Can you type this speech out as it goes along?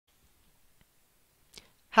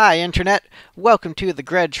Hi Internet, welcome to the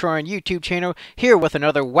Greg Troyan YouTube channel, here with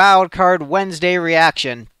another Wildcard Wednesday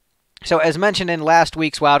reaction. So as mentioned in last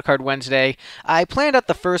week's Wildcard Wednesday, I planned out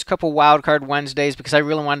the first couple Wildcard Wednesdays because I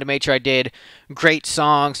really wanted to make sure I did great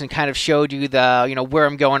songs and kind of showed you the, where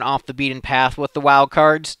I'm going off the beaten path with the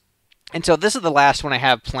wildcards. And so this is the last one I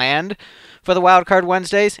have planned for the Wildcard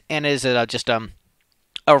Wednesdays, and is just a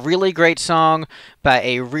really great song by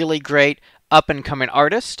a really great up-and-coming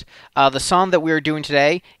artist. The song that we are doing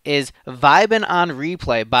today is Vibin on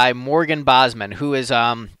Replay by Morgan Bosman, who is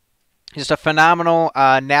just a phenomenal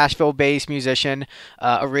Nashville-based musician,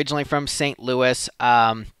 originally from St. Louis.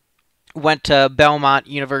 Went to Belmont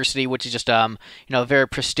University, which is just a very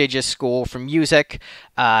prestigious school for music.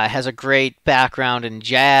 Has a great background in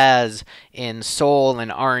jazz, in soul,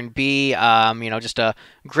 and R&B. Just a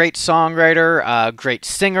great songwriter, great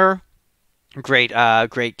singer, great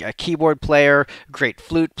keyboard player, great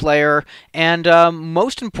flute player, and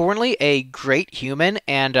most importantly, a great human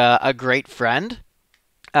and a great friend.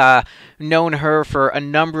 Known her for a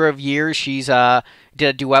number of years. She's did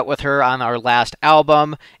a duet with her on our last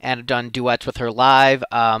album and done duets with her live.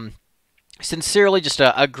 Sincerely, just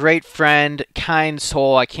a great friend, kind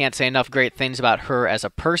soul. I can't say enough great things about her as a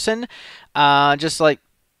person.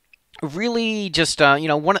 Really just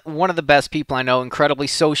one of the best people I know, incredibly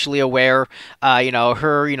socially aware. Her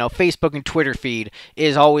Facebook and Twitter feed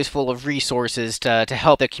is always full of resources to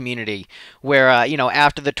help the community, where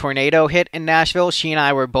after the tornado hit in Nashville, she and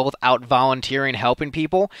I were both out volunteering, helping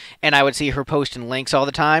people, and I would see her posting links all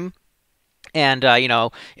the time. And,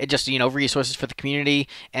 it just, resources for the community,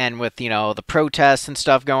 and with, the protests and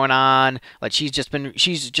stuff going on, like, she's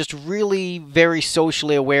just really very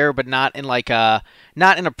socially aware, but not in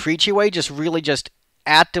not in a preachy way, just really just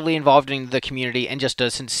actively involved in the community, and just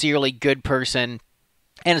a sincerely good person.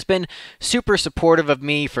 And it's been super supportive of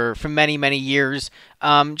me for many, many years.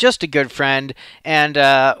 Just a good friend. And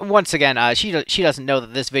once again, she doesn't know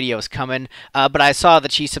that this video is coming, but I saw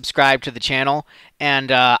that she subscribed to the channel.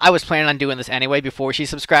 And I was planning on doing this anyway before she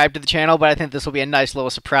subscribed to the channel, but I think this will be a nice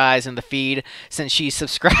little surprise in the feed since she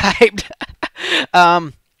subscribed.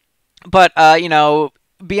 Beyond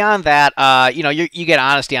that, you get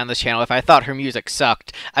honesty on this channel. If I thought her music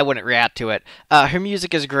sucked, I wouldn't react to it. Her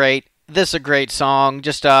music is great. This is a great song.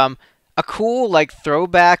 Just a cool,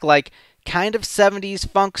 throwback, kind of 70s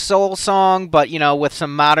funk soul song, but, with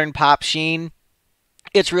some modern pop sheen.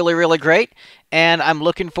 It's really, really great, and I'm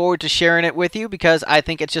looking forward to sharing it with you because I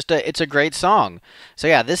think it's a great song. So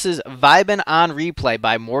yeah, this is Vibin' on Replay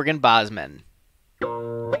by Morgan Bosman.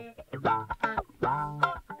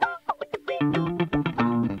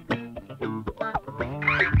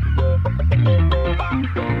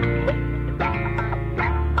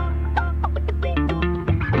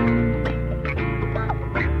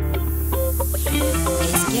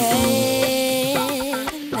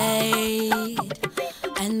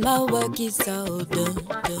 My work is so done.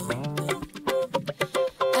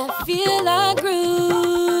 I feel a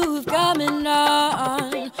groove coming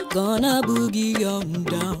on, gonna boogie on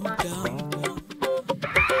down.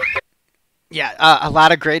 Yeah, a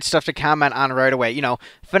lot of great stuff to comment on right away.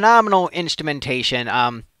 Phenomenal instrumentation.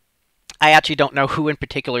 I actually don't know who in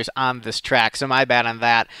particular is on this track, so my bad on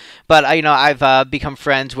that. But, I've become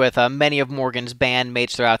friends with many of Morgan's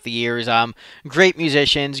bandmates throughout the years. Great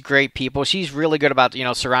musicians, great people. She's really good about,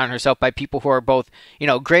 surrounding herself by people who are both,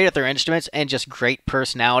 great at their instruments and just great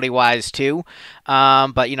personality-wise, too.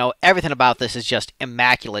 But, everything about this is just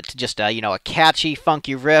immaculate. Just, a catchy,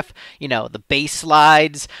 funky riff, the bass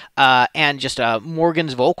slides, and just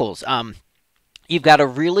Morgan's vocals. You've got a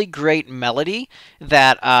really great melody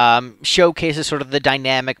that showcases sort of the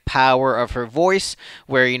dynamic power of her voice,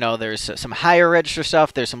 where, there's some higher register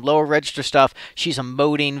stuff, there's some lower register stuff. She's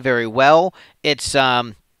emoting very well. It's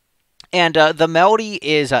the melody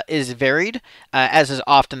is varied, as is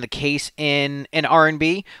often the case in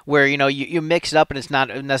R&B, where you mix it up and it's not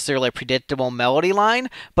necessarily a predictable melody line,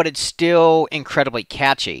 but it's still incredibly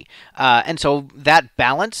catchy. And so that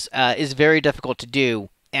balance is very difficult to do,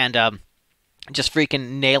 and just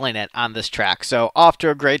freaking nailing it on this track. So off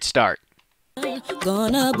to a great start.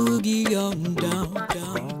 Gonna boogie on down.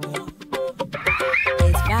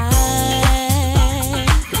 It's fine,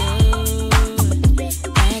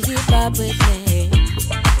 and keep up with me.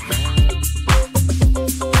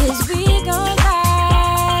 'Cause we gon'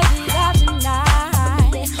 ride it out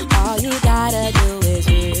tonight. All you gotta do is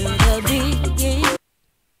feel the beat.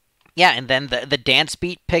 Yeah, and then the dance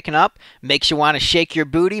beat picking up makes you want to shake your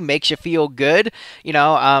booty, makes you feel good.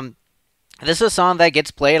 This is a song that gets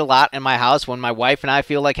played a lot in my house when my wife and I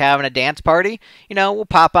feel like having a dance party. We'll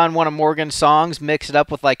pop on one of Morgan's songs, mix it up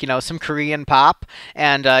with like, some Korean pop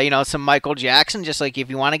and, some Michael Jackson. Just like if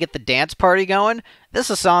you want to get the dance party going, this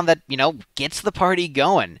is a song that, gets the party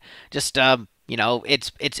going. Just,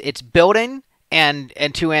 it's building and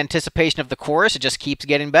to anticipation of the chorus, it just keeps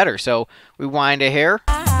getting better. So rewind it here.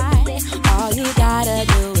 All you gotta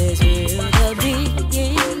do is feel the beat.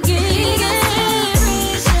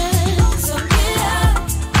 So get up,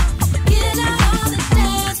 get out on the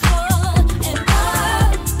dance floor and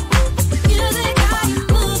pop. Music got you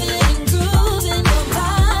moving and grooving your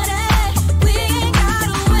body. We ain't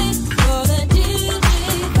gotta wait for the DJ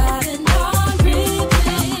vibing on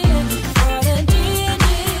repeat. For the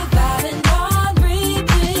DJ vibing on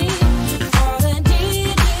repeat. For the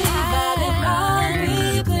DJ vibing on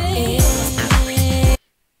repeat.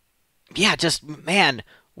 Yeah, just man,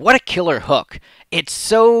 what a killer hook. It's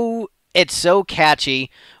so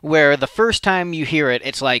catchy where the first time you hear it,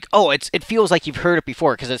 it's like, oh, it feels like you've heard it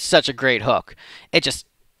before because it's such a great hook. It just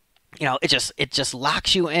it just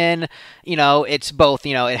locks you in. It's both,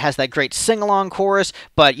 it has that great sing-along chorus,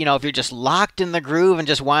 but if you're just locked in the groove and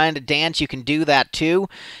just wanting to dance, you can do that too.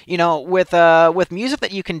 With music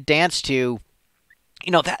that you can dance to,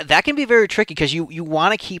 that can be very tricky because you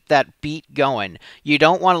want to keep that beat going. You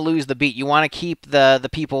don't want to lose the beat. You want to keep the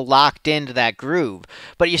people locked into that groove,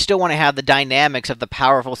 but you still want to have the dynamics of the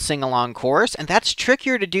powerful sing-along chorus, and that's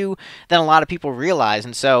trickier to do than a lot of people realize.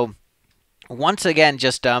 And so, once again,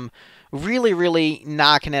 just really, really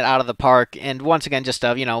knocking it out of the park. And once again, just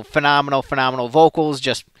phenomenal, phenomenal vocals,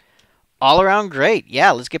 just all around great. Yeah,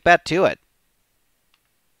 let's get back to it.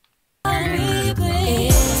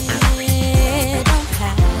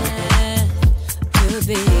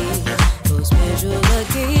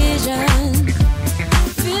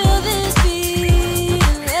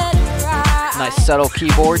 Nice subtle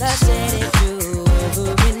keyboards. That's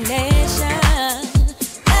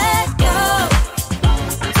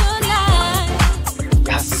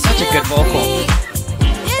such a good vocal.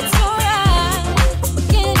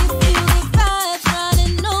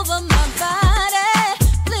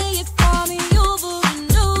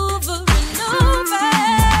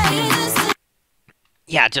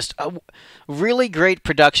 Yeah, just a really great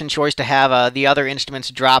production choice to have the other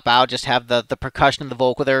instruments drop out, just have the percussion and the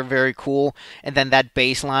vocal there, very cool, and then that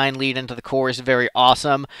bass line lead into the chorus, very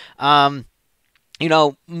awesome. Morgan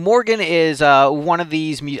is one of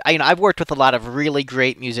these. I've worked with a lot of really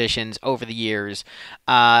great musicians over the years.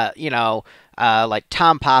 Like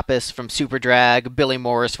Tom Pappas from Superdrag, Billy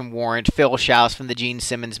Morris from Warrant, Phil Schaus from the Gene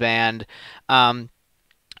Simmons Band.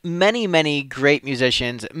 Many, many great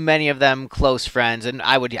musicians, many of them close friends, and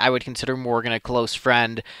I would consider Morgan a close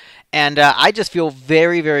friend. And I just feel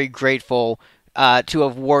very, very grateful to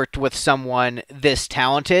have worked with someone this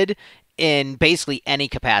talented in basically any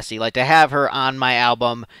capacity. Like, to have her on my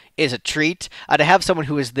album is a treat. To have someone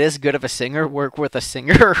who is this good of a singer work with a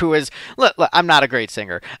singer who is... Look, I'm not a great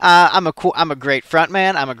singer. I'm a great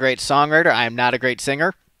frontman. I'm a great songwriter. I am not a great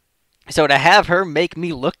singer. So to have her make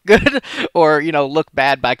me look good, or, look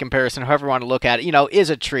bad by comparison, however you want to look at it, is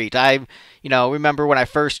a treat. I, remember when I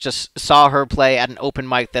first just saw her play at an open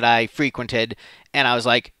mic that I frequented, and I was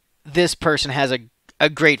like, this person has a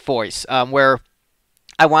great voice, where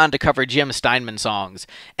I wanted to cover Jim Steinman songs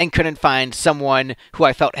and couldn't find someone who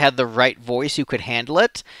I felt had the right voice who could handle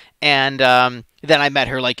it. And then I met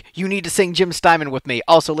her, like, you need to sing Jim Steinman with me.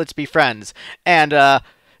 Also, let's be friends. And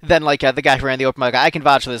then, like, the guy who ran the open mic, I can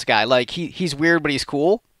vouch for this guy. Like, he's weird, but he's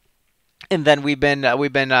cool. And then we've been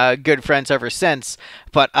good friends ever since.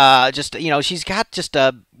 But she's got just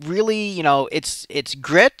a really, it's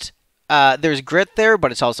grit. There's grit there,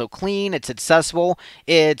 but it's also clean. It's accessible.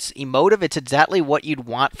 It's emotive. It's exactly what you'd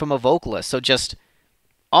want from a vocalist. So just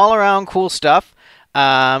all around cool stuff.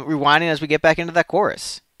 Rewinding as we get back into that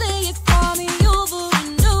chorus.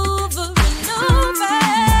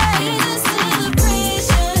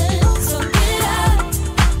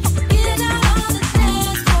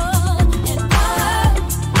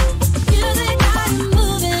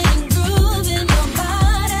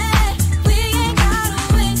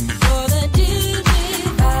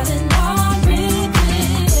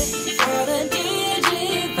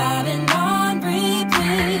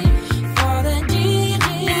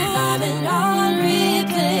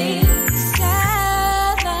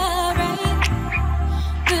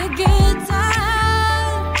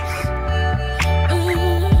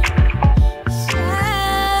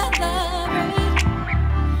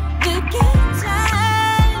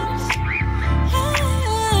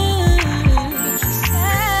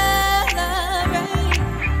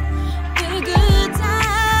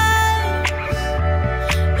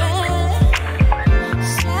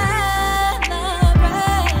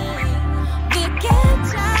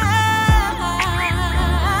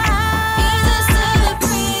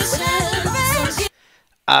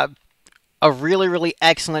 a really, really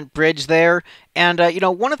excellent bridge there. And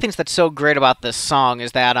one of the things that's so great about this song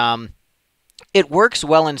is that it works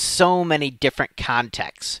well in so many different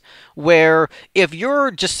contexts. Where if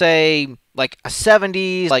you're just say like a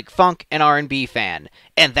 '70s like funk and R&B fan,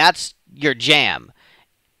 and that's your jam,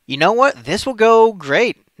 you know what? This will go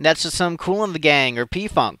great. That's just some Cool in the Gang or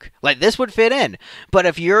P-Funk. Like, this would fit in. But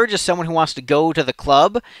if you're just someone who wants to go to the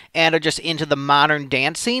club and are just into the modern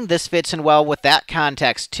dance scene, this fits in well with that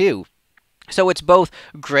context, too. So it's both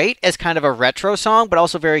great as kind of a retro song, but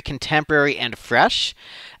also very contemporary and fresh.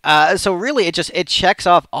 So really, it checks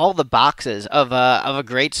off all the boxes of a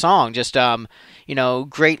great song. Just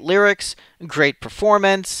great lyrics, great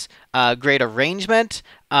performance, great arrangement.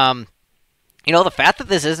 The fact that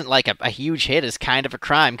this isn't like a huge hit is kind of a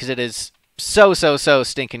crime because it is so, so, so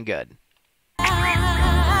stinking good.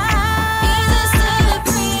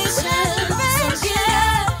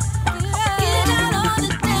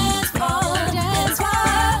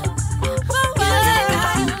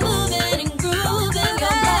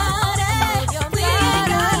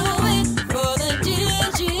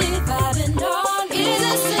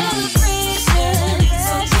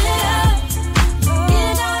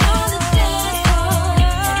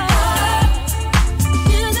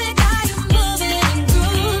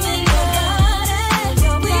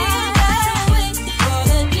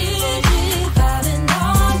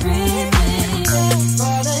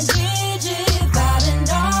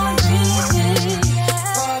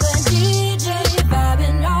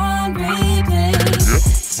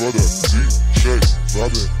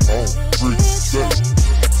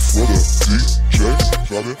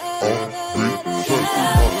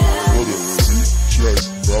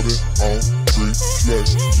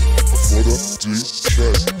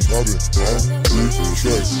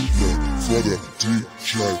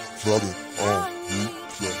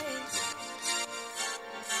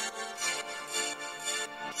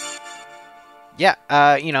 Yeah,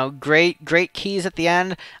 great keys at the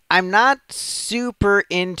end. I'm not super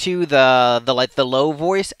into the low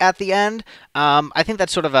voice at the end. I think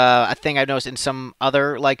that's sort of a thing I've noticed in some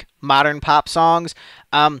other like modern pop songs.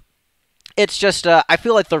 It's just I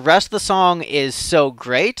feel like the rest of the song is so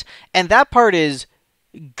great, and that part is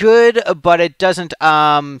good, but it doesn't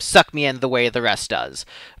suck me in the way the rest does.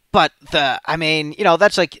 But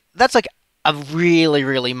that's like a really,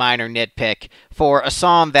 really minor nitpick for a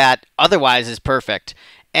song that otherwise is perfect,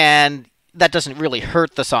 and that doesn't really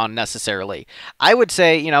hurt the song necessarily. I would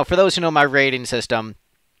say, for those who know my rating system,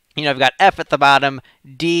 I've got F at the bottom,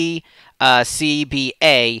 D, C, B,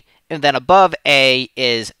 A, and then above A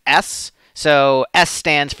is S. So S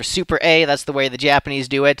stands for Super A, that's the way the Japanese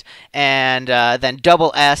do it, and then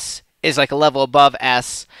double S is like a level above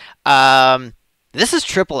S. This is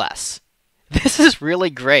triple S. This is really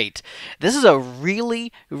great. This is a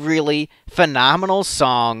really, really phenomenal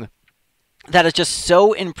song that is just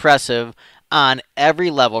so impressive on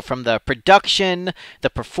every level, from the production, the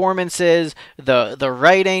performances, the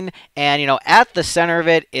writing, and at the center of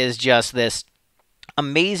it is just this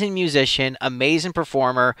amazing musician, amazing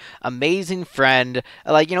performer, amazing friend.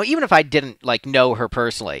 Like, even if I didn't like know her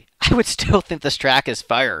personally, I would still think this track is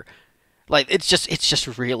fire. Like, it's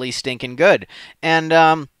just really stinking good. And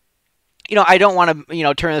I don't want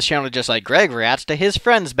to, turn this channel to just like Greg reacts to his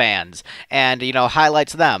friends' bands and,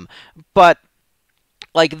 highlights them. But,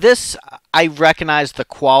 like, this, I recognize the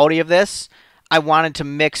quality of this. I wanted to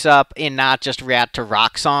mix up and not just react to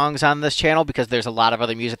rock songs on this channel because there's a lot of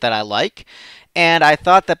other music that I like. And I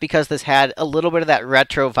thought that because this had a little bit of that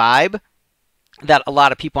retro vibe, that a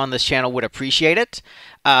lot of people on this channel would appreciate it.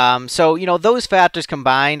 So, those factors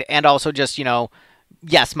combined, and also just,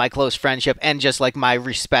 yes, my close friendship and just like my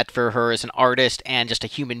respect for her as an artist and just a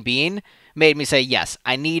human being made me say, yes,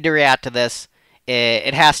 I need to react to this.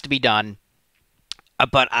 It has to be done.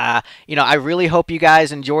 But I really hope you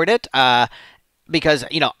guys enjoyed it. Because,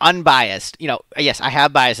 unbiased, yes, I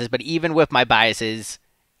have biases, but even with my biases,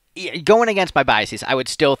 going against my biases, I would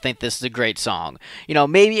still think this is a great song.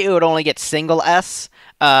 Maybe it would only get single S,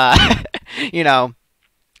 if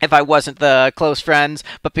I wasn't the close friends,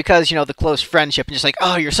 but because, the close friendship and just like,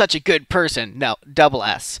 oh, you're such a good person. No, double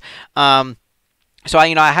S. So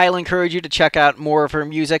I highly encourage you to check out more of her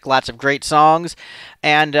music, lots of great songs,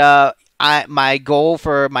 and my goal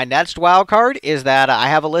for my next wildcard is that I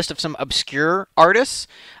have a list of some obscure artists,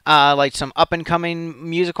 like some up-and-coming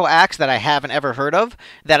musical acts that I haven't ever heard of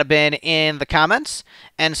that have been in the comments.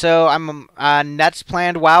 And so I'm next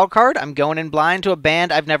planned wildcard. I'm going in blind to a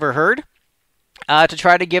band I've never heard. to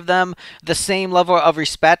try to give them the same level of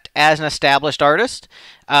respect as an established artist.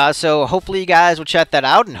 So hopefully you guys will check that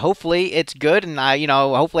out, and hopefully it's good, and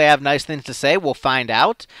hopefully I have nice things to say. We'll find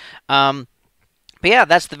out. But yeah,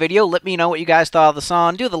 that's the video. Let me know what you guys thought of the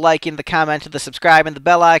song. Do the liking, the comment, the subscribe, and the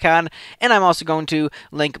bell icon. And I'm also going to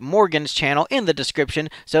link Morgan's channel in the description,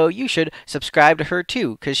 so you should subscribe to her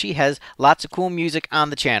too, because she has lots of cool music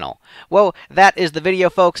on the channel. Well, that is the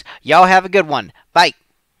video, folks. Y'all have a good one. Bye.